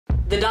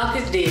The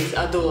darkest days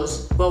are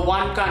those where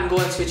one can't go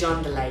and switch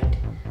on the light.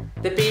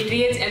 The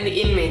Patriots and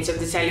the inmates of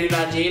the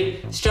Cellular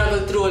Jail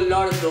struggle through a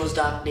lot of those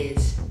dark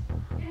days.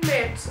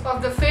 Inmates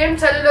of the famed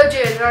Cellular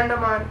Jail in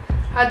Andaman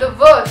had the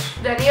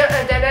worst than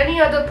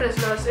any other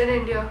prisoners in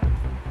India.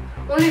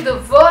 Only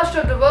the worst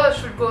of the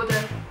worst would go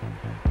there.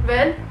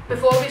 Well,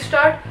 before we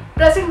start,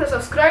 pressing the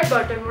subscribe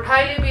button would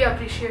highly be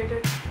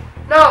appreciated.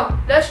 Now,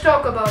 let's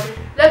talk about it.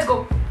 Let's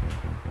go.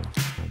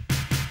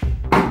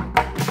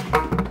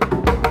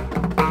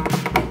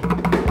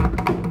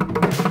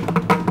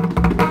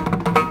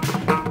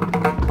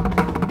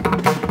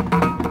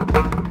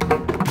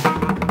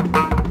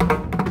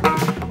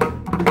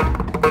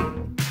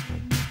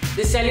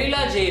 The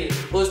Cellular Jail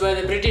was where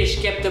the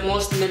British kept the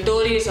most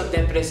notorious of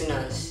their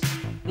prisoners.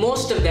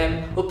 Most of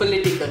them were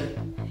political.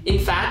 In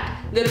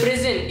fact, the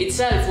prison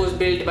itself was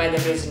built by the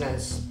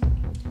prisoners.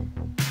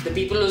 The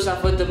people who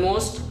suffered the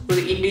most were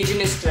the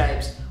indigenous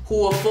tribes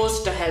who were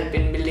forced to help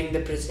in building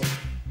the prison.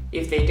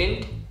 If they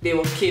didn't, they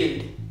were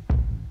killed.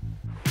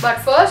 But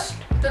first,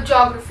 the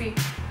geography.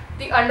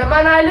 The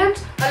Andaman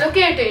Islands are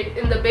located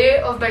in the Bay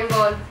of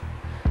Bengal.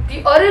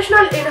 The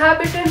original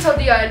inhabitants of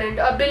the island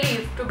are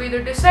believed to be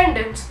the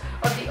descendants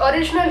of the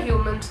original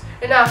humans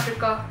in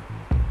Africa.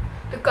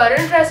 The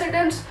current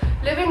residents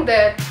living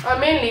there are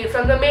mainly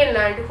from the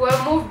mainland who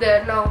have moved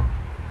there now.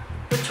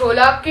 The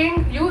Chola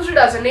king used it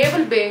as a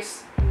naval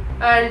base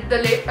and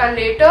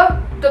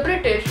later the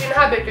British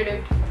inhabited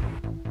it.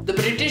 The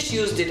British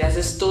used it as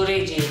a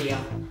storage area,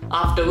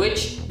 after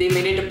which they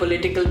made it a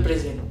political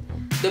prison.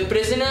 The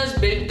prisoners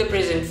built the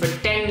prison for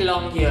 10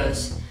 long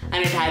years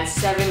and it had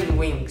 7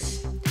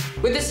 wings,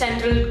 with a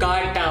central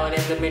guard tower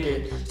in the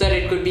middle so that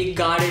it could be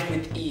guarded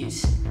with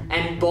ease.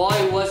 And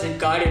boy was it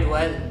guarded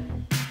well.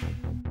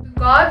 The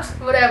guards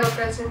were ever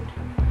present,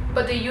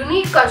 but the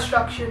unique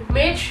construction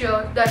made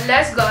sure that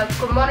less guards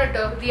could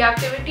monitor the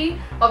activity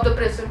of the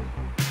prison.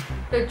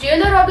 The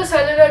jailer of the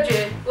Cellular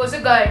Jail was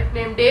a guy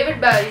named David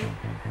Barry,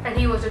 and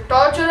he was a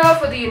torturer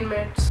for the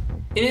inmates.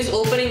 In his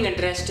opening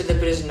address to the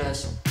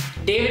prisoners,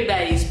 David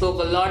Barry spoke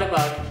a lot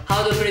about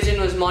how the prison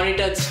was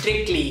monitored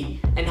strictly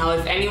and how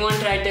if anyone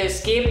tried to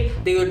escape,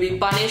 they would be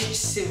punished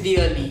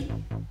severely.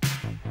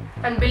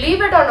 And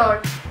believe it or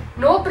not,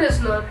 no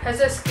prisoner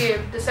has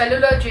escaped the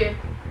Cellular Jail.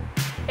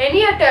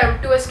 Any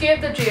attempt to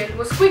escape the jail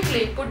was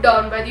quickly put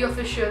down by the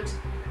officials,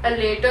 and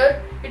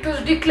later it was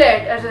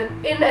declared as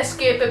an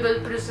inescapable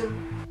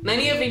prison.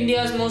 Many of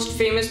India's most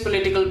famous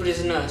political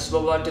prisoners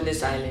were brought to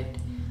this island.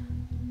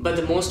 But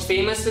the most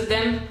famous of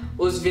them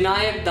was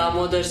Vinayak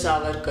Damodar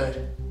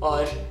Savarkar,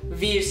 or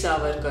Veer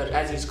Savarkar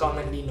as he's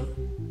commonly known.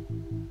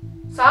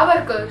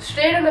 Savarkar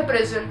stayed in the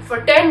prison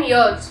for 10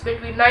 years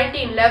between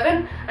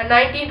 1911 and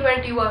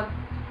 1921.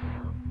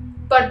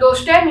 But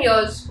those 10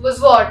 years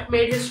was what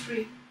made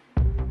history.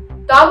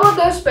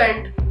 Damodar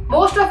spent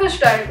most of his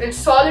time in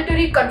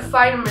solitary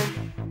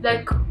confinement,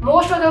 like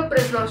most other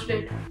prisoners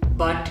did.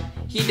 But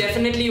he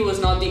definitely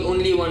was not the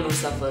only one who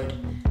suffered.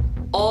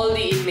 All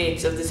the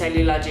inmates of the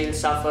Cellular Jail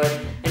suffered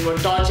and were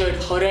tortured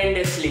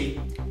horrendously.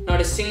 Not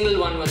a single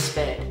one was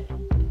spared.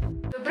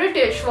 The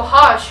British were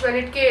harsh when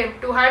it came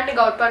to handing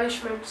out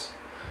punishments.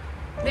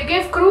 They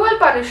gave cruel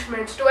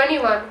punishments to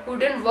anyone who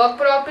didn't work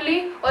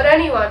properly or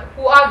anyone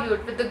who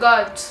argued with the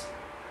guards.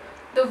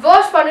 The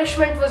worst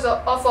punishment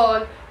of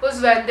all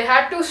was when they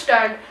had to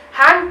stand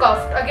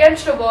handcuffed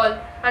against a wall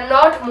and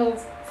not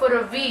move for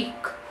a week.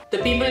 The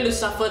people who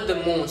suffered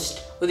the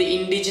most were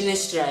the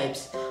indigenous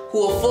tribes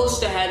who were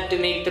forced to help to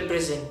make the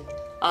prison,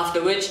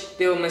 after which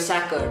they were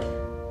massacred.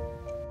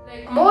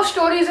 Like most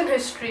stories in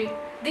history,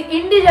 the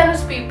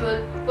indigenous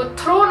people were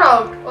thrown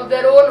out of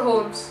their own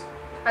homes,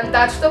 and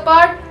that's the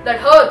part that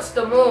hurts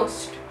the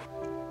most.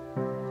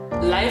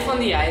 Life on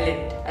the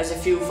island, as a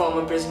few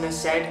former prisoners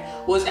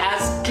said, was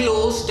as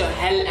close to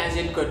hell as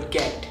it could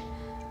get.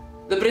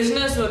 The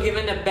prisoners were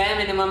given a bare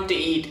minimum to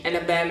eat and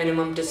a bare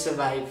minimum to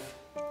survive.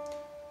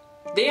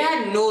 They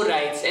had no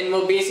rights and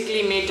were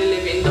basically made to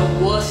live in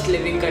the worst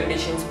living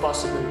conditions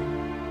possible.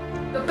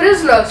 The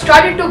prisoners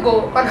started to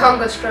go on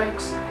hunger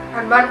strikes,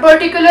 and one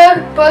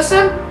particular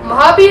person,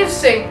 Mahabir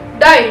Singh,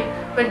 died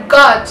when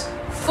guards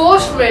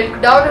forced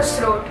milk down his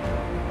throat.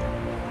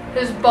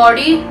 His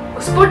body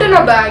was put in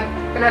a bag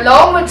and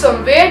along with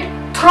some weight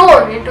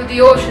thrown into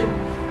the ocean.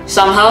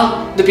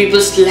 Somehow, the people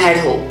still had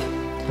hope.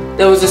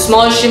 There was a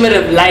small shimmer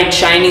of light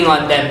shining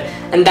on them,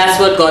 and that's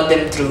what got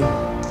them through.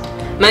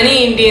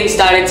 Many Indians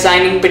started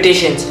signing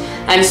petitions,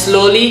 and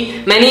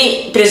slowly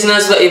many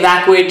prisoners were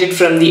evacuated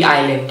from the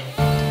island.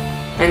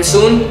 And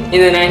soon,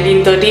 in the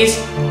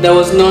 1930s, there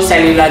was no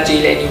Cellular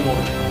Jail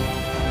anymore.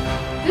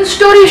 This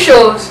story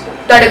shows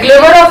that a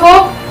glimmer of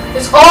hope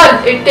is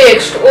all it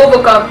takes to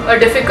overcome a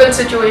difficult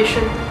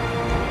situation.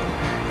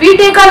 We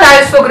take our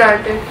lives for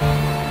granted.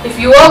 If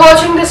you are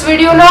watching this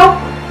video now,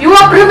 you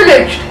are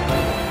privileged.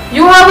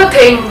 You have a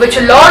thing which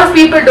a lot of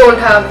people don't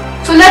have,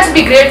 so let's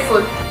be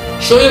grateful.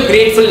 Show your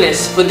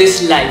gratefulness for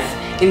this life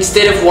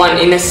instead of one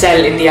in a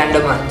cell in the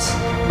Andamans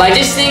by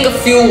just saying a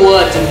few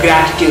words of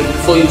gratitude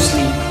before you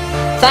sleep.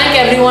 Thank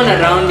everyone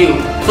around you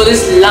for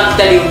this luck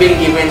that you've been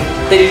given,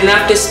 that you don't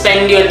have to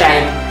spend your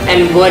time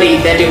and worry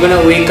that you're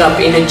gonna wake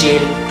up in a jail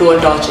to a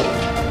torture.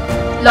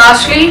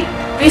 Lastly,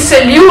 we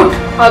salute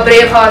our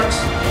brave hearts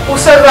who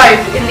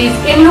survived in these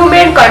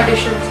inhumane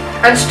conditions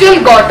and still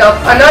got up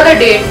another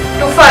day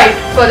to fight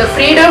for the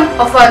freedom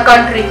of our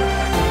country.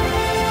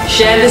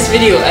 Share this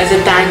video as a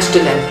thanks to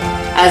them,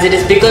 as it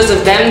is because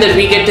of them that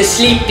we get to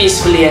sleep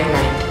peacefully at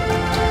night.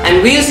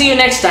 And we'll see you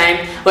next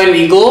time when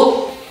we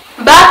go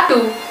back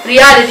to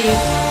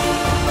reality.